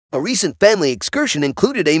A recent family excursion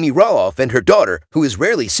included Amy Roloff and her daughter, who is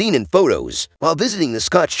rarely seen in photos, while visiting the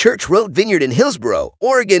Scotch Church Road Vineyard in Hillsboro,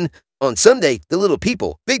 Oregon. On Sunday, the Little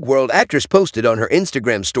People, Big World actress posted on her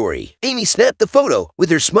Instagram story. Amy snapped the photo, with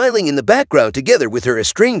her smiling in the background together with her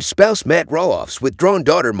estranged spouse Matt Roloff's withdrawn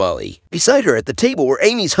daughter Molly. Beside her at the table were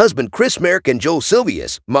Amy's husband Chris, Marek, and Joel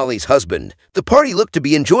Silvius, Molly's husband. The party looked to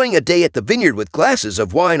be enjoying a day at the vineyard with glasses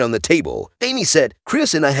of wine on the table. Amy said,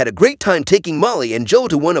 "Chris and I had a great time taking Molly and Joel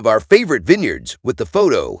to one of our favorite vineyards." With the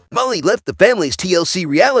photo, Molly left the family's TLC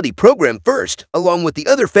reality program first, along with the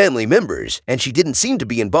other family members, and she didn't seem to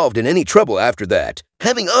be involved in any trouble after that.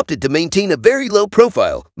 Having opted to maintain a very low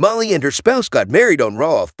profile, Molly and her spouse got married on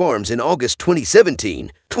Roloff Farms in August 2017.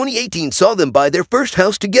 2018 saw them buy their first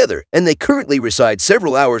house together, and they currently reside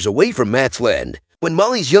several hours away from Matt's land. When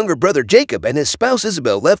Molly's younger brother Jacob and his spouse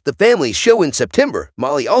Isabel left the family's show in September,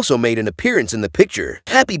 Molly also made an appearance in the picture.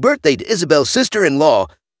 Happy birthday to Isabel's sister-in-law,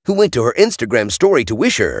 who went to her Instagram story to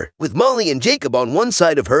wish her. With Molly and Jacob on one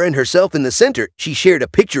side of her and herself in the center, she shared a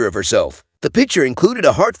picture of herself. The picture included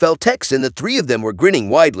a heartfelt text and the three of them were grinning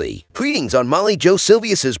widely. "Greetings on Molly Joe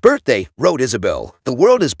Silvius's birthday," wrote Isabel. "The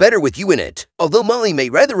world is better with you in it." Although Molly may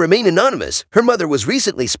rather remain anonymous, her mother was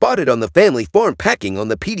recently spotted on the family farm packing on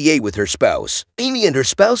the PDA with her spouse. Amy and her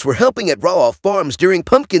spouse were helping at Roloff Farms during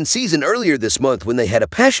pumpkin season earlier this month when they had a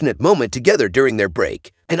passionate moment together during their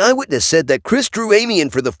break. An eyewitness said that Chris drew Amy in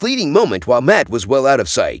for the fleeting moment while Matt was well out of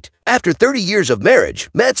sight. After 30 years of marriage,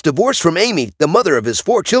 Matt's divorce from Amy, the mother of his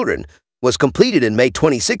 4 children, was completed in May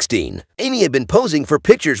 2016. Amy had been posing for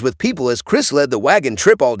pictures with people as Chris led the wagon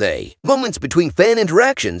trip all day. Moments between fan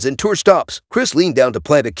interactions and tour stops, Chris leaned down to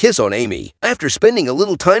plant a kiss on Amy. After spending a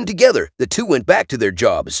little time together, the two went back to their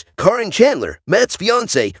jobs. Karen Chandler, Matt's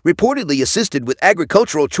fiancée, reportedly assisted with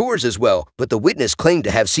agricultural chores as well, but the witness claimed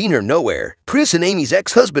to have seen her nowhere. Chris and Amy's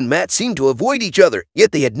ex-husband Matt seemed to avoid each other,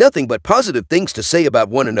 yet they had nothing but positive things to say about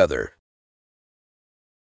one another.